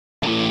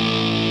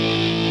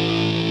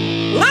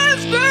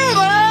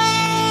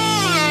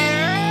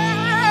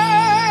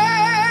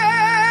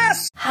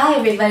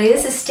everybody,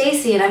 this is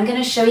Stacey and I'm going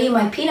to show you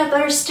my peanut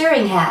butter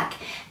stirring hack.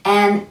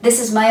 And this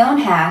is my own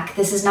hack.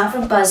 This is not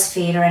from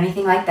BuzzFeed or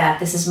anything like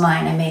that. This is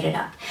mine. I made it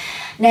up.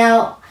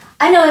 Now,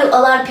 I know a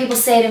lot of people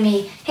say to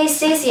me, hey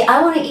Stacey,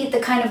 I want to eat the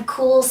kind of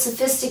cool,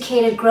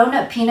 sophisticated,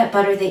 grown-up peanut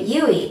butter that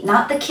you eat,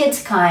 not the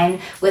kids'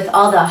 kind with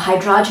all the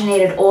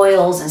hydrogenated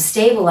oils and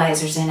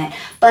stabilizers in it,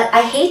 but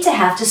I hate to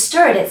have to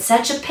stir it. It's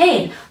such a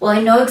pain. Well,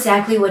 I know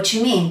exactly what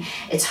you mean.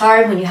 It's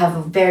hard when you have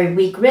a very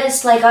weak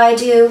wrist like I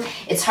do.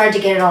 It's hard to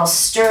get it all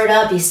stirred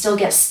up. You still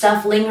get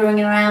stuff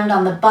lingering around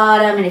on the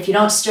bottom, and if you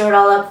don't stir it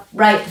all up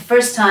right the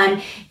first time,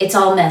 it's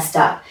all messed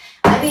up.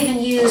 I've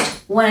even used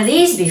one of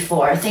these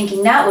before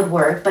thinking that would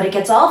work, but it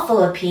gets all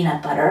full of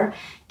peanut butter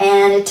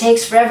and it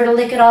takes forever to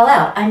lick it all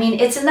out. I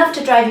mean, it's enough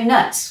to drive you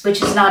nuts, which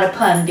is not a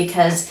pun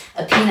because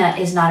a peanut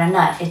is not a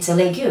nut, it's a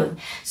legume.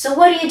 So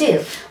what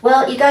do?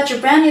 Well, you got your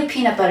brand new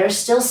peanut butter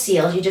still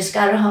sealed. You just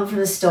got it home from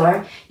the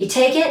store. You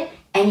take it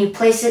and you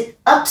place it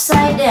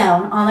upside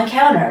down on the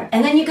counter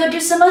and then you go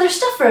do some other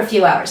stuff for a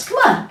few hours. Come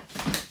on.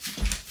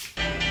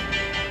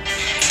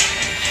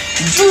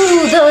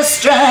 Do the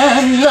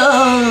strand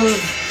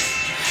love.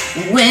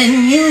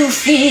 When you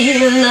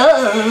feel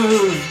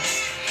love,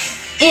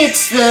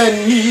 it's the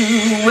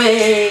new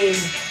way.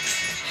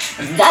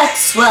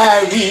 That's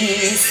why we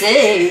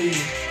say,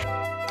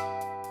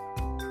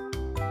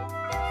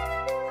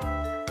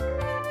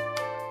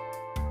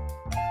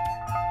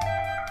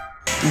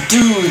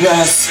 do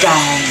the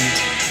strand.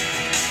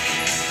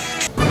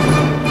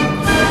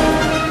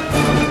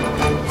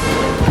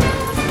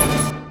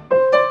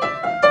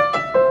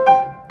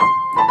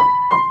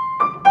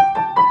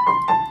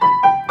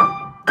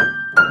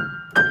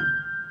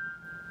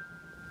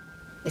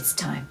 It's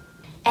time.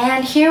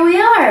 And here we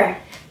are.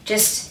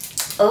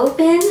 Just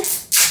open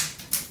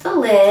the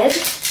lid.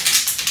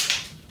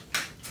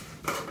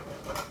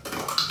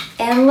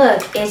 And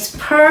look, it's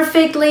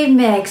perfectly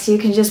mixed. You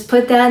can just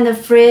put that in the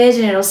fridge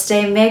and it'll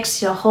stay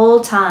mixed the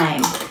whole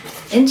time.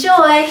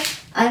 Enjoy.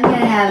 I'm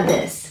gonna have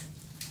this.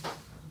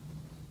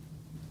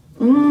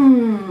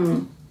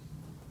 Mmm.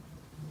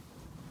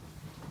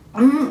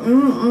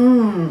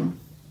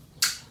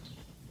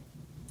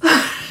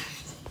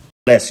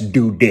 Let's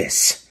do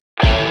this.